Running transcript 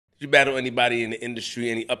you battle anybody in the industry,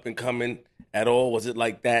 any up and coming at all? Was it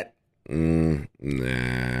like that?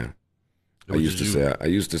 Nah. I used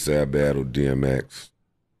to say I battled DMX,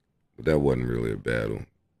 but that wasn't really a battle.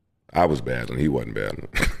 I was battling, he wasn't battling.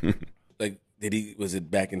 Like, was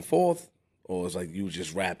it back and forth? Or was it like you was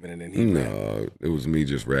just rapping and then he No, it was me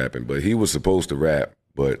just rapping. But he was supposed to rap,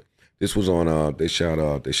 but this was on they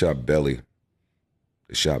shot Belly.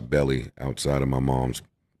 They shot Belly outside of my mom's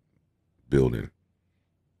building,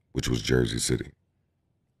 which was Jersey City.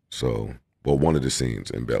 So, well, one of the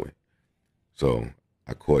scenes in Belly. So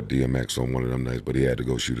I caught DMX on one of them nights, but he had to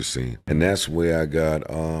go shoot a scene. And that's where I got,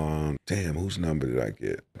 damn, whose number did I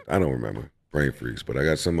get? I don't remember, brain freeze, but I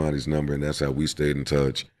got somebody's number, and that's how we stayed in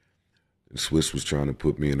touch. And Swizz was trying to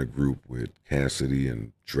put me in a group with Cassidy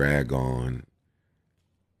and Drag-On.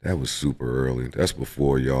 That was super early. That's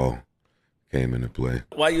before y'all came into play.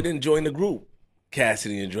 Why you didn't join the group,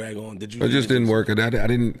 Cassidy and Drag-On? Did you? It just didn't work. I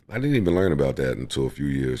didn't even learn about that until a few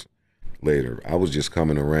years later. I was just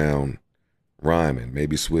coming around rhyming.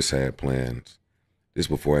 Maybe Swizz had plans. This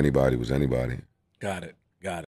before anybody was anybody. Got it.